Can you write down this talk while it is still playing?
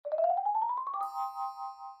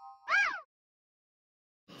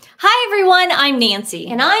Hi everyone, I'm Nancy.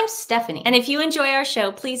 And I'm Stephanie. And if you enjoy our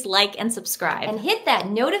show, please like and subscribe. And hit that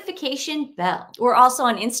notification bell. We're also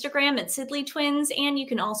on Instagram at TWiN, and you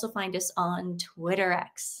can also find us on Twitter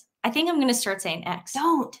X. I think I'm going to start saying X.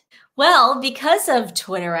 Don't. Well, because of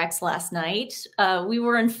Twitter X last night, we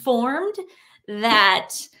were informed that,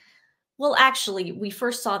 well, actually, we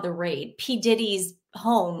first saw the raid. P. Diddy's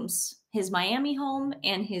homes, his Miami home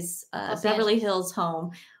and his Beverly Hills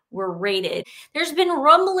home, were raided. There's been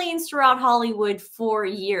rumblings throughout Hollywood for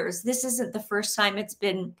years. This isn't the first time it's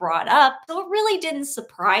been brought up, so it really didn't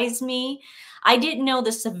surprise me. I didn't know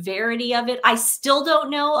the severity of it. I still don't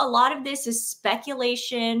know. A lot of this is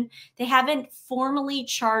speculation. They haven't formally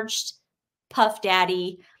charged Puff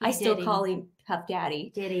Daddy. I still call him Puff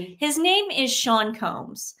Daddy. Diddy. His name is Sean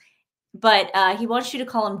Combs, but he wants you to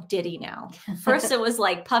call him Diddy now. First it was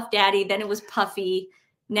like Puff Daddy, then it was Puffy.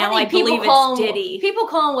 Now I believe it's Diddy. People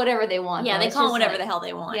call him whatever they want. Yeah, they call him whatever the hell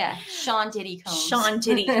they want. Yeah, Sean Diddy Combs. Sean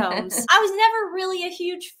Diddy Combs. I was never really a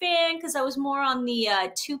huge fan because I was more on the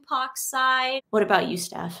Tupac side. What about you,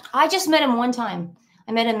 Steph? I just met him one time.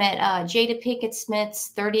 I met him at Jada Pinkett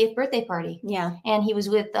Smith's 30th birthday party. Yeah. And he was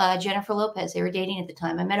with Jennifer Lopez. They were dating at the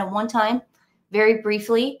time. I met him one time. Very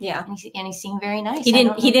briefly, yeah, and he seemed very nice. He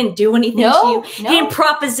didn't do anything to you. He didn't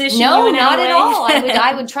proposition you in not any at way. all.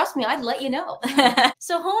 I would trust me. I'd let you know.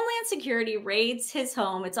 So Homeland Security raids his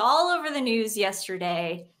home. It's all over the news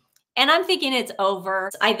yesterday, and I'm thinking it's over.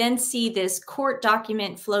 I then see this court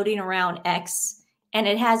document floating around X, and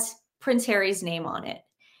it has Prince Harry's name on it,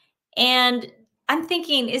 and I'm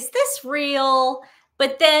thinking, is this real?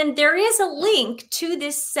 But then there is a link to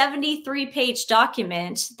this 73-page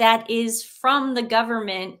document that is from the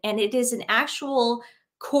government, and it is an actual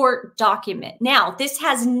court document. Now, this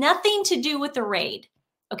has nothing to do with the raid,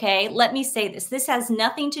 okay? Let me say this. This has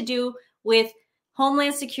nothing to do with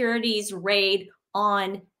Homeland Security's raid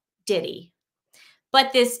on Diddy.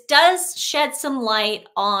 But this does shed some light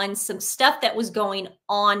on some stuff that was going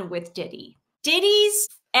on with Diddy. Diddy's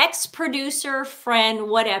ex-producer, friend,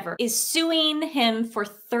 whatever, is suing him for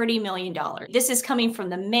 $30 million. This is coming from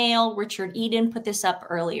the Mail. Richard Eden put this up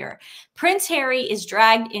earlier. Prince Harry is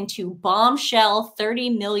dragged into bombshell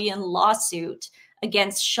 $30 million lawsuit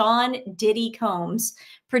against Sean Diddy Combs.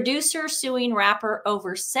 Producer suing rapper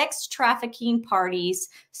over sex trafficking parties,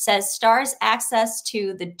 says star's access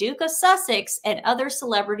to the Duke of Sussex and other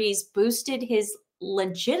celebrities boosted his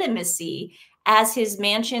legitimacy as his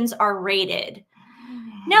mansions are raided.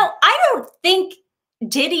 Now, I don't think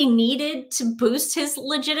Diddy needed to boost his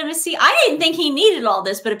legitimacy. I didn't think he needed all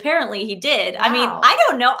this, but apparently he did. Wow. I mean, I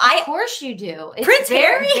don't know. Of course you do. It's Prince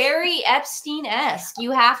Harry? Very Epstein-esque.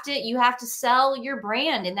 You have to sell your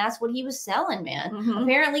brand, and that's what he was selling, man. Mm-hmm.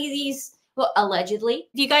 Apparently these, well, allegedly.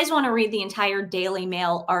 If you guys want to read the entire Daily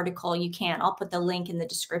Mail article, you can. I'll put the link in the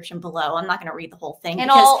description below. I'm not going to read the whole thing.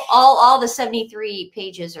 And all the 73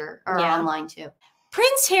 pages are online too.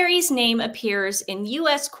 Prince Harry's name appears in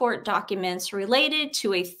U.S. court documents related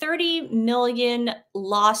to a $30 million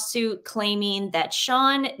lawsuit claiming that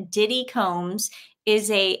Sean Diddy Combs is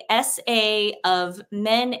a SA of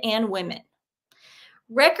men and women.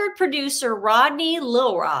 Record producer Rodney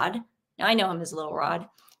Lil Rod, now I know him as Lil Rod,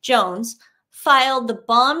 Jones, filed the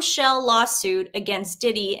bombshell lawsuit against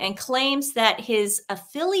Diddy and claims that his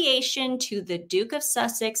affiliation to the Duke of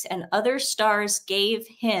Sussex and other stars gave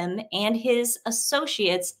him and his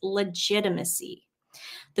associates legitimacy.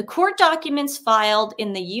 The court documents filed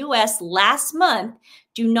in the U.S. last month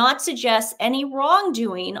do not suggest any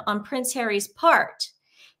wrongdoing on Prince Harry's part.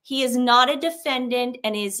 He is not a defendant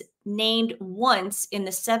and is named once in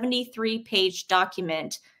the 73-page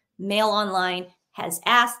document. Mail Online has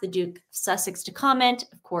asked the Duke of Sussex to comment.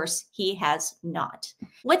 Of course, he has not.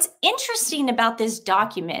 What's interesting about this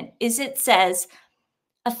document is it says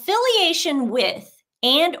affiliation with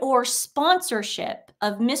and or sponsorship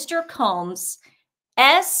of Mr. Combs'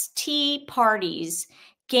 ST parties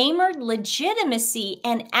gained legitimacy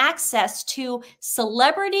and access to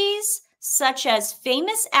celebrities such as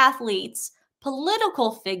famous athletes,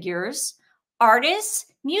 political figures, artists,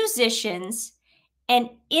 musicians, and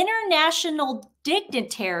international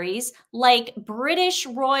dignitaries like British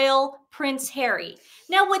Royal Prince Harry.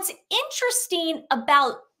 Now, what's interesting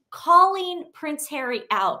about calling Prince Harry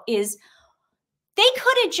out is they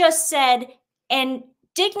could have just said, and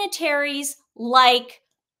dignitaries like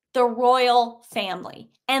the royal family,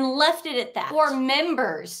 and left it at that. Or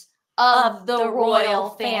members of the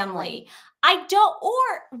royal family.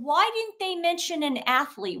 Or why didn't they mention an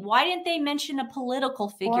athlete? Why didn't they mention a political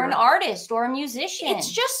figure? Or an artist or a musician?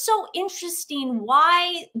 It's just so interesting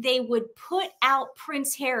why they would put out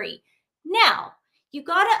Prince Harry. Now, you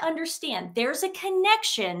got to understand there's a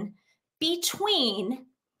connection between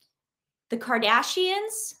the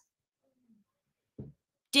Kardashians,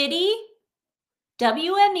 Diddy,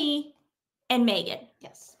 WME, and Meghan.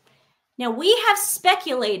 Yes. Now, we have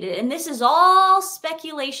speculated, and this is all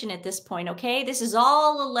speculation at this point, okay? This is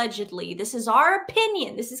all allegedly. This is our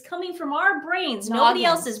opinion. This is coming from our brains, nobody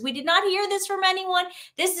else's. We did not hear this from anyone.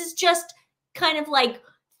 This is just kind of like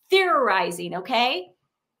theorizing, okay?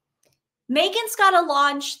 Meghan's got to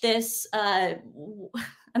launch this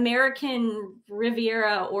American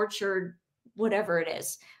Riviera Orchard, whatever it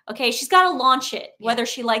is. Okay, she's got to launch it, whether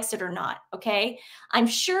she likes it or not. Okay, I'm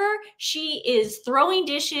sure she is throwing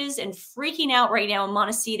dishes and freaking out right now in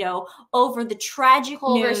Montecito over the tragic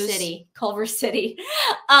Culver City,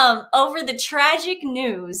 over the tragic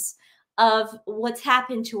news of what's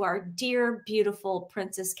happened to our dear, beautiful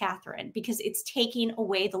Princess Catherine, because it's taking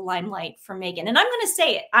away the limelight from Meghan. And I'm going to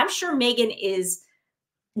say it. I'm sure Meghan is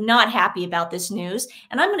not happy about this news.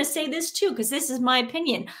 And I'm going to say this too, because this is my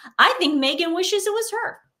opinion. I think Meghan wishes it was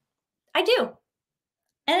her. I do.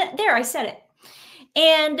 And there, I said it.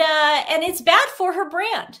 And it's bad for her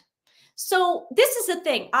brand. So this is the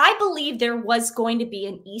thing. I believe there was going to be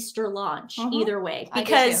an Easter launch either way,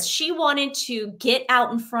 because she wanted to get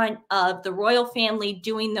out in front of the royal family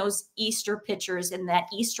doing those Easter pictures and that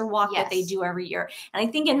Easter walk that they do every year. And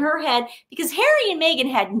I think in her head, because Harry and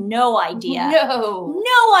Meghan had no idea,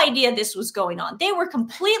 no idea this was going on. They were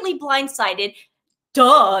completely blindsided.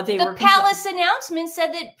 Duh. The palace announcement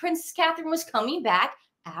said that Princess Catherine was coming back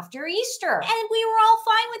after Easter. And we were all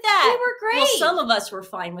fine with that. We were great. Well, some of us were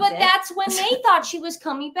fine with it. But that's when they thought she was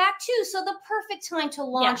coming back too. So the perfect time to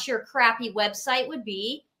launch your crappy website would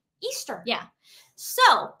be Easter. Yeah.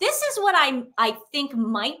 So this is what I think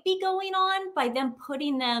might be going on by them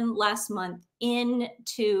putting them last month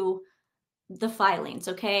into the filings,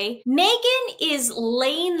 okay? Meghan is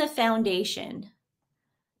laying the foundation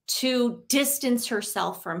to distance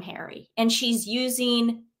herself from Harry. And she's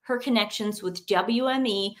using her connections with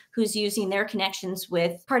WME, who's using their connections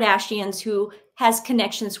with Kardashians, who has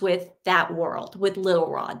connections with that world, with Lil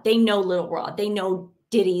Rod. They know Lil Rod. They know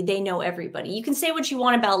Diddy. They know everybody. You can say what you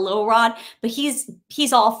want about Lil Rod, but he's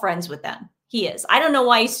all friends with them. He is. I don't know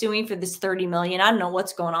why he's suing for this $30 million. I don't know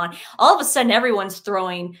what's going on. All of a sudden, everyone's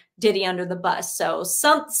throwing Diddy under the bus. So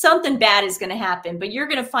something bad is going to happen. But you're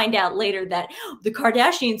going to find out later that the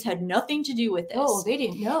Kardashians had nothing to do with this. Oh, they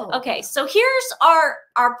didn't know. Okay, so here's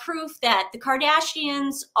our proof that the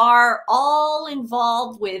Kardashians are all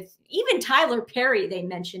involved with, even Tyler Perry, they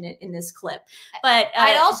mention it in this clip. But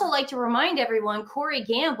I'd also like to remind everyone, Corey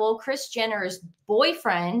Gamble, Kris Jenner's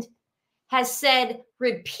boyfriend, has said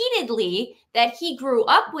repeatedly that he grew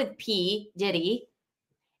up with P. Diddy,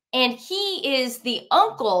 and he is the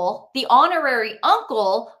uncle, the honorary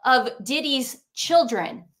uncle of Diddy's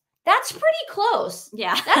children. That's pretty close.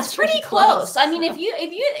 Yeah, that's pretty close. I mean, if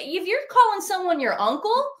you're calling someone your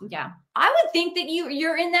uncle, I would think that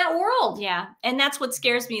you're in that world. Yeah, and that's what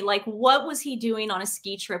scares me. Like, what was he doing on a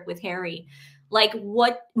ski trip with Harry? Like,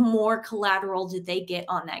 what more collateral did they get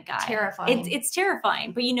on that guy? Terrifying. It's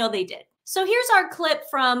terrifying, but you know they did. So here's our clip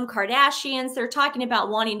from Kardashians. They're talking about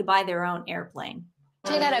wanting to buy their own airplane.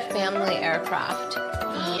 We got a family aircraft.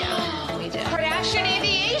 Yeah, we did. Kardashian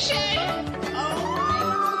Aviation.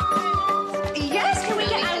 Oh. Yes, can we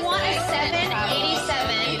get? I want a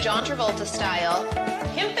 787, John Travolta style.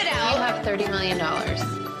 Pimp it out. You have $30 million.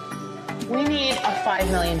 We need a $5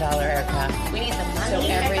 million aircraft. We need the money. So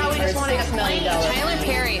every I thought we just wanted $6 a million. plane. Tyler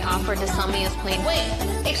Perry offered to sell me his plane. Wait,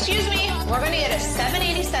 excuse me. We're going to get a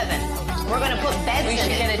 787. We're going to put beds in it. We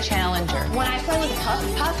should get a Challenger. When I play with Puff,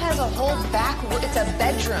 Puff has a whole back. It's a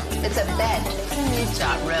bedroom. It's a bed.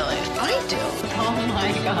 Not really. I do. Oh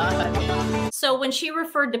my God. So when she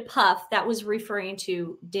referred to Puff, that was referring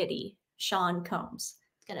to Diddy, Sean Combs.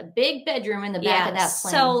 Got a big bedroom in the back of that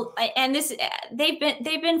plane. So, and this, they've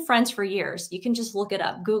been friends for years. You can just look it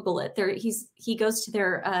up, Google it. He goes to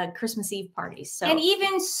their Christmas Eve parties. So, and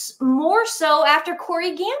even more so after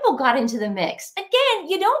Corey Gamble got into the mix. Again,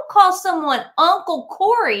 you don't call someone Uncle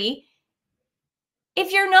Corey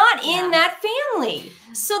if you're not in that family.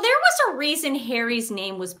 So there was a reason Harry's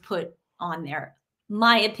name was put on there.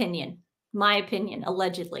 My opinion,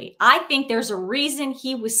 allegedly. I think there's a reason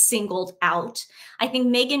he was singled out. I think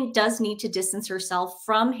Meghan does need to distance herself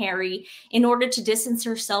from Harry in order to distance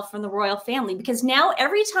herself from the royal family, because now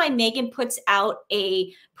every time Meghan puts out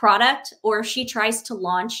a product or she tries to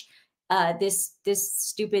launch this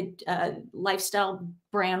stupid lifestyle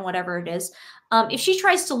brand, whatever it is, if she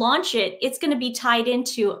tries to launch it, it's going to be tied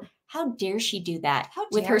into, how dare she do that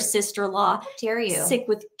with her sister-in-law, how dare you, sick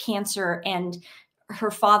with cancer, and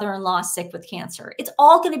her father-in-law sick with cancer. It's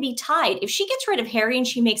all going to be tied. If she gets rid of Harry and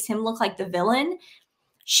she makes him look like the villain,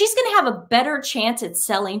 she's going to have a better chance at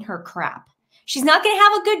selling her crap. She's not going to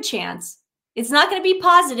have a good chance. It's not going to be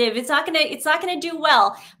positive. It's not going to do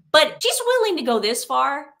well. But she's willing to go this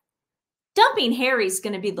far. Dumping Harry's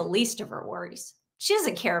going to be the least of her worries. She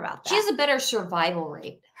doesn't care about that. She has a better survival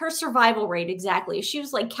rate. Her survival rate, exactly. If she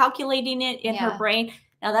was like calculating it in her brain.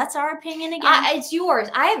 Now that's our opinion again. It's yours.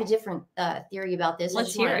 I have a different theory about this.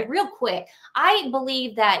 Let's hear it real quick. I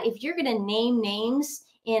believe that if you're going to name names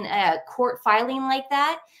in a court filing like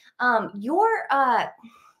that,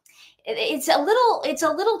 it's a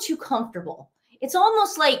little too comfortable. It's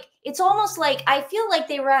almost like I feel like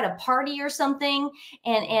they were at a party or something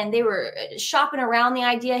and they were shopping around the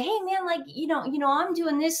idea, hey man, like, you know, I'm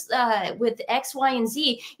doing this with X, Y, and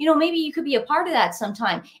Z, maybe you could be a part of that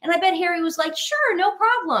sometime. And I bet Harry was like, sure, no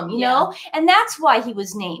problem, you know, and that's why he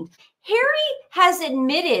was named. Harry has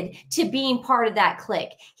admitted to being part of that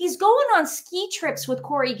clique. He's going on ski trips with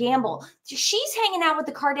Corey Gamble. She's hanging out with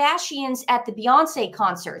the Kardashians at the Beyonce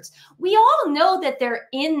concerts. We all know that they're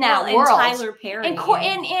in that world. And Tyler Perry. And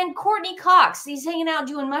Courtney Cox. He's hanging out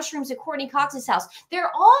doing mushrooms at Courtney Cox's house. They're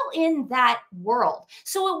all in that world.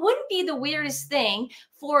 So it wouldn't be the weirdest thing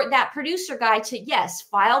for that producer guy to, yes,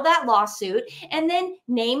 file that lawsuit and then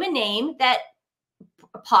name a name that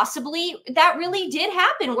possibly that really did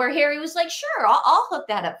happen, where Harry was like, sure, I'll hook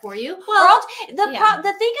that up for you. Well,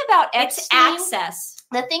 the thing about Epstein, it's access.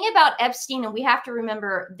 The thing about Epstein, and we have to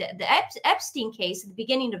remember the Epstein case at the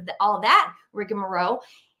beginning of all of that rigmarole.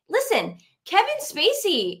 Listen, Kevin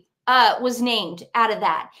Spacey was named out of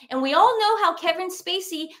that. And we all know how Kevin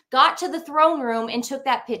Spacey got to the throne room and took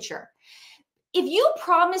that picture. If you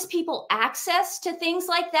promise people access to things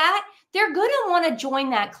like that, they're going to want to join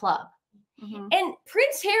that club. Mm-hmm. And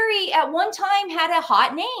Prince Harry at one time had a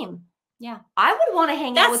hot name. Yeah, I would want to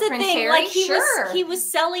hang out with Prince Harry. Like he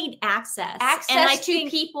was selling access to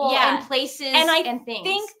people and places and things. I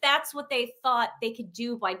think that's what they thought they could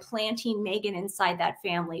do by planting Meghan inside that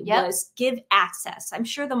family was give access. I'm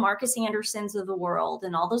sure the Marcus Andersons of the world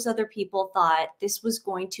and all those other people thought this was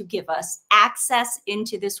going to give us access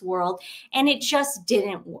into this world, and it just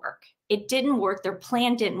didn't work. It didn't work. Their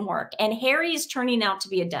plan didn't work, and Harry is turning out to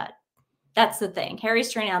be a dud. That's the thing. Harry's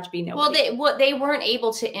turning out to be nobody. Well, they weren't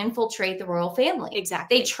able to infiltrate the royal family.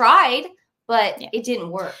 Exactly. They tried, but it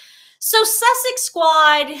didn't work. So Sussex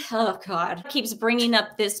Squad, oh God, keeps bringing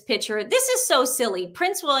up this picture. This is so silly.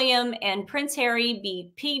 Prince William and Prince Harry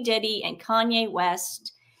beat P. Diddy and Kanye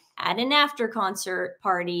West at an after-concert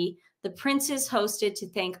party. The princes hosted to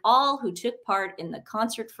thank all who took part in the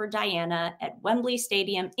concert for Diana at Wembley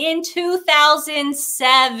Stadium in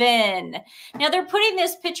 2007. Now, they're putting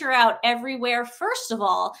this picture out everywhere. First of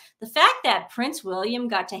all, the fact that Prince William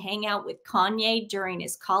got to hang out with Kanye during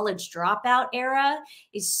his college dropout era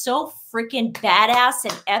is so freaking badass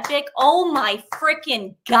and epic. Oh my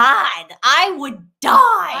freaking God. I would die.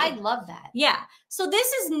 I love that. Yeah. So this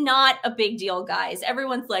is not a big deal, guys.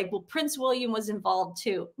 Everyone's like, well, Prince William was involved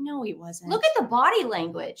too. No, he wasn't. Look at the body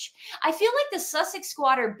language. I feel like the Sussex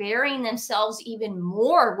Squad are burying themselves even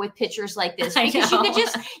more with pictures like this because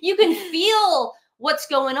you can feel what's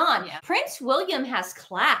going on. Yeah. Prince William has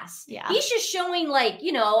class. Yeah. He's just showing like,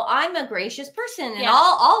 I'm a gracious person and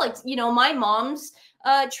I'll my mom's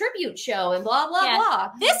tribute show and blah, blah, blah.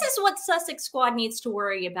 This is what Sussex Squad needs to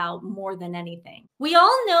worry about more than anything. We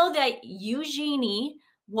all know that Eugenie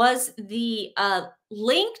was the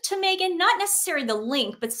link to Meghan, not necessarily the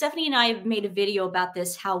link, but Stephanie and I have made a video about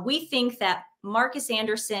this, how we think that Marcus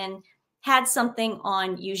Anderson had something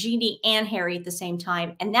on Eugenie and Harry at the same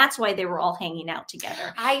time, and that's why they were all hanging out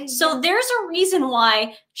together. So there's a reason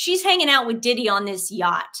why she's hanging out with Diddy on this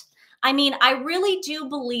yacht. I mean, I really do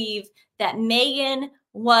believe that Meghan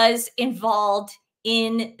was involved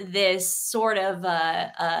in this sort of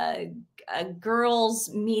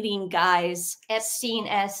girls meeting guys.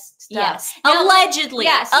 Epstein-esque stuff. Yes. Now, allegedly.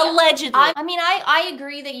 Yes. Allegedly. I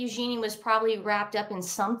agree that Eugenie was probably wrapped up in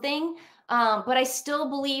something. But I still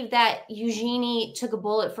believe that Eugenie took a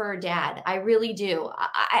bullet for her dad. I really do.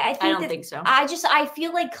 I don't think so. I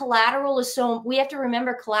feel like collateral is we have to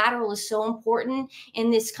remember collateral is so important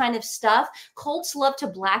in this kind of stuff. Cults love to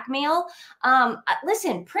blackmail.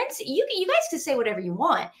 Listen, Prince, you guys can say whatever you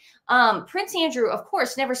want. Prince Andrew, of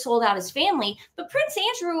course, never sold out his family, but Prince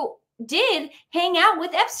Andrew did hang out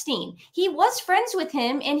with Epstein. He was friends with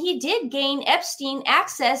him, and he did gain Epstein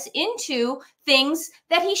access into things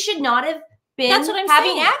that he should not have been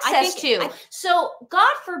having access to. So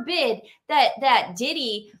God forbid that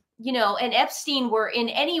Diddy, and Epstein were in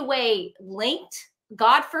any way linked.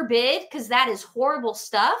 God forbid, because that is horrible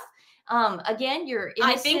stuff. Again, you're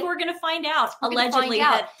innocent. I think we're going to find out, We're gonna allegedly,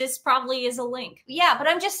 find out. that this probably is a link. Yeah, but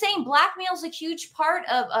I'm just saying blackmail is a huge part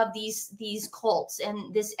of these cults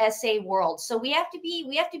and this SA world. So we have to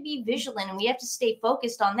be vigilant, and we have to stay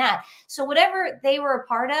focused on that. So whatever they were a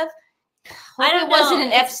part of, I don't it wasn't know.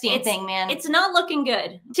 an Epstein thing, man. It's not looking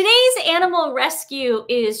good. Today's animal rescue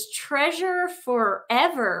is Treasure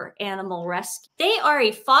Forever Animal Rescue. They are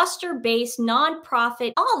a foster-based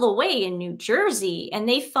nonprofit all the way in New Jersey, and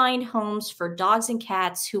they find homes for dogs and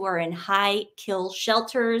cats who are in high-kill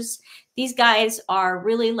shelters. These guys are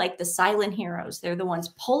really like the silent heroes. They're the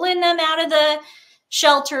ones pulling them out of the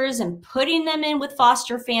shelters and putting them in with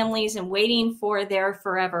foster families and waiting for their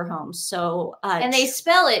forever homes. So, and they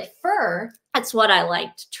spell it fur. That's what I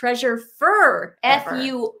liked. Treasure Fur.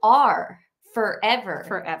 F-U-R. Forever.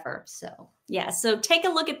 Forever. So, yeah. So take a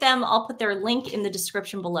look at them. I'll put their link in the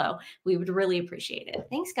description below. We would really appreciate it.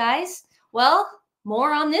 thanks, guys. Well,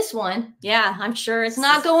 more on this one. Yeah, I'm sure It's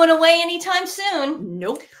not going away anytime soon.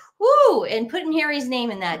 Nope. Woo! And putting Harry's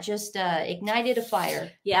name in that just ignited a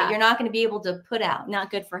fire. Yeah. That you're not going to be able to put out.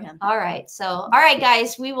 Not good for him. All right. So, all right,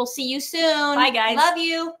 guys. We will see you soon. Bye, guys. Love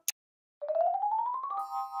you.